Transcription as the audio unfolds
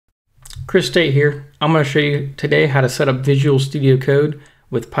Chris State here. I'm going to show you today how to set up Visual Studio Code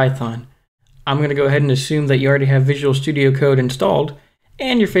with Python. I'm going to go ahead and assume that you already have Visual Studio Code installed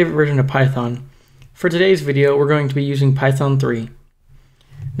and your favorite version of Python. For today's video, we're going to be using Python 3.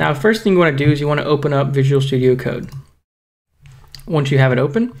 Now, first thing you want to do is you want to open up Visual Studio Code. Once you have it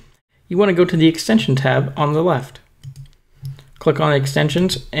open, you want to go to the Extension tab on the left. Click on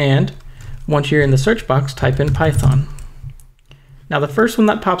Extensions, and once you're in the search box, type in Python. Now the first one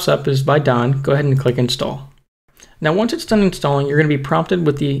that pops up is by Don. Go ahead and click Install. Now once it's done installing, you're going to be prompted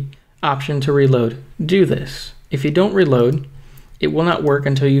with the option to reload. Do this. If you don't reload, it will not work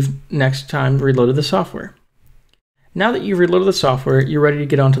until you've next time reloaded the software. Now that you've reloaded the software, you're ready to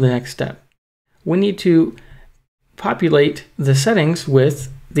get on to the next step. We need to populate the settings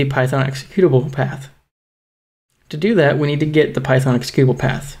with the Python executable path. To do that, we need to get the Python executable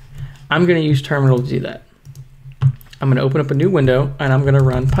path. I'm going to use terminal to do that. I'm going to open up a new window and I'm going to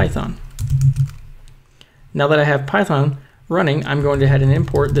run Python. Now that I have Python running, I'm going to head and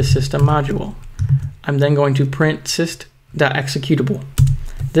import the system module. I'm then going to print syst.executable.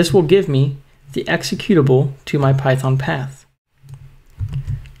 This will give me the executable to my Python path.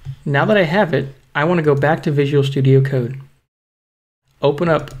 Now that I have it, I want to go back to Visual Studio Code. Open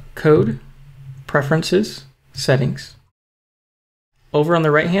up Code, Preferences, Settings. Over on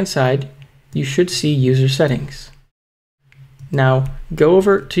the right hand side, you should see User Settings. Now go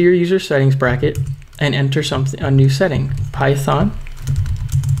over to your user settings bracket and enter a new setting, python.path.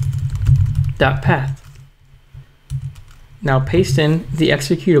 Now paste in the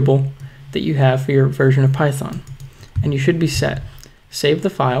executable that you have for your version of Python, and you should be set. Save the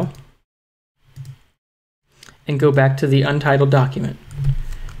file and go back to the untitled document.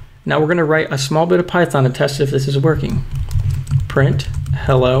 Now we're going to write a small bit of Python to test if this is working. Print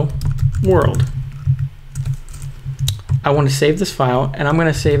hello world. I want to save this file, and I'm going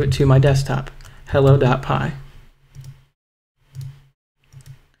to save it to my desktop, hello.py.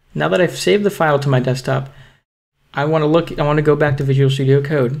 Now that I've saved the file to my desktop, I want to go back to Visual Studio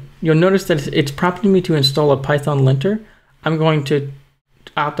Code. You'll notice that it's prompting me to install a Python linter. I'm going to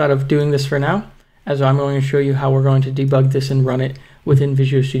opt out of doing this for now, as I'm going to show you how we're going to debug this and run it within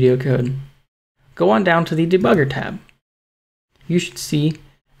Visual Studio Code. Go on down to the Debugger tab. You should see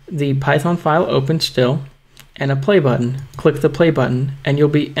the Python file open still, and a play button. Click the play button and you'll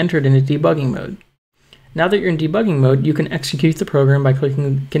be entered into debugging mode. Now that you're in debugging mode, you can execute the program by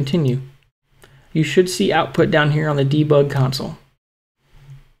clicking continue. You should see output down here on the debug console.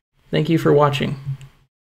 Thank you for watching.